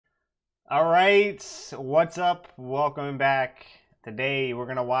All right, what's up? Welcome back. Today we're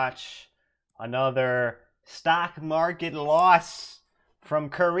gonna watch another stock market loss from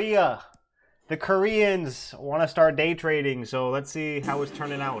Korea. The Koreans want to start day trading, so let's see how it's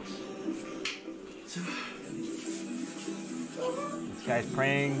turning out. This guy's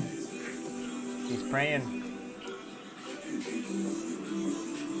praying. He's praying.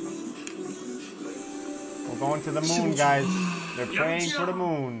 We're going to the moon, guys. They're praying for the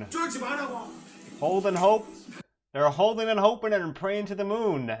moon. Hold and hope. They're holding and hoping and praying to the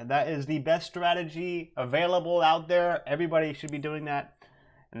moon. That is the best strategy available out there. Everybody should be doing that.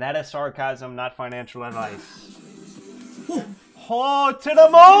 And that is sarcasm, not financial advice. Oh, to the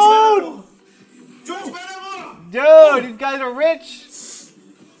moon! Dude, these guys are rich.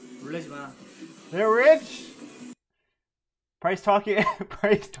 They're rich. Price target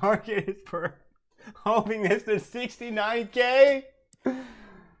is for hoping this to 69K.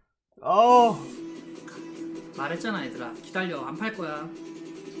 Oh. 말했잖아 얘들아. 기다려. 안 팔 거야.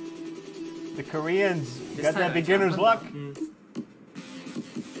 The Koreans got that beginner's luck.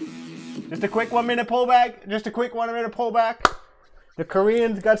 Just a quick 1 minute pullback. Just a quick 1 minute pullback. The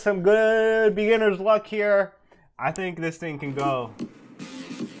Koreans got some good beginner's luck here. I think this thing can go.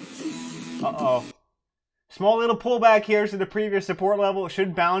 Uh-oh. Small little pullback here to the previous support level. It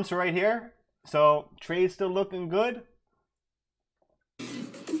should bounce right here. So, trade's still looking good.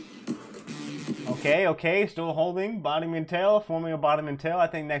 Okay, still holding. Bottom and tail, forming a bottom and tail. I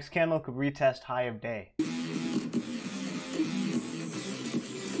think next candle could retest high of day.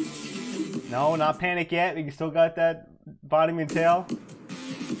 No, not panic yet. We still got that bottom and tail.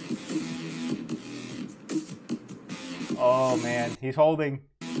 Oh man, he's holding.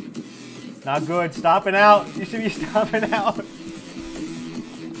 Not good. Stopping out. You should be stopping out.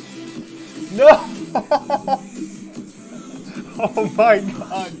 No! Oh my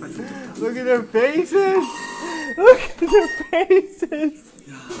god. Look at their faces. Look at their faces.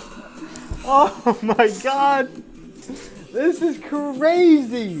 Oh my god. This is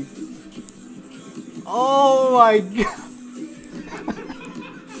crazy. Oh my god.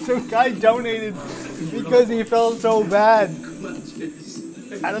 Some guy donated because he felt so bad.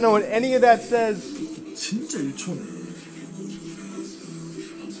 I don't know what any of that says.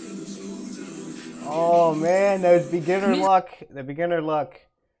 Oh man, there's beginner luck. The beginner luck.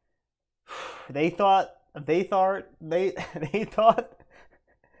 They thought that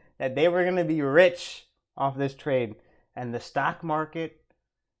they were gonna be rich off this trade, and the stock market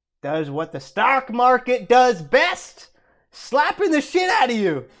does what the stock market does best: slapping the shit out of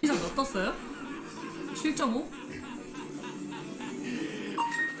you.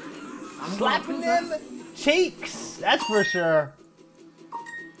 Slapping them cheeks. That's for sure.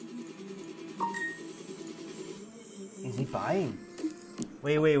 Is he buying?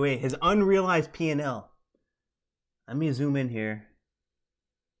 Wait. His unrealized P&L. Let me zoom in here.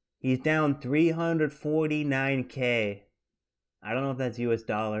 He's down 349K. I don't know if that's US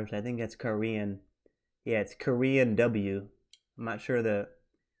dollars. I think that's Korean. Yeah, it's Korean W. I'm not sure,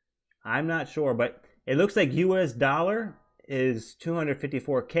 but it looks like US dollar is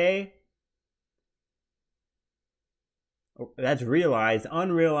 254K. That's realized.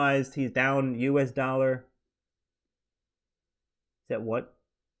 Unrealized, he's down US dollar. That what?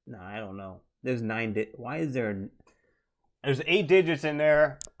 No, I don't know. There's 9 why is there? There's 8 digits in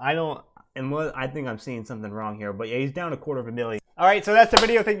there. I think I'm seeing something wrong here. But yeah, he's down $250,000. All right, so that's the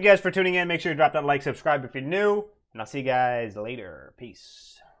video. Thank you guys for tuning in. Make sure you drop that like, subscribe if you're new, and I'll see you guys later.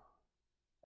 Peace.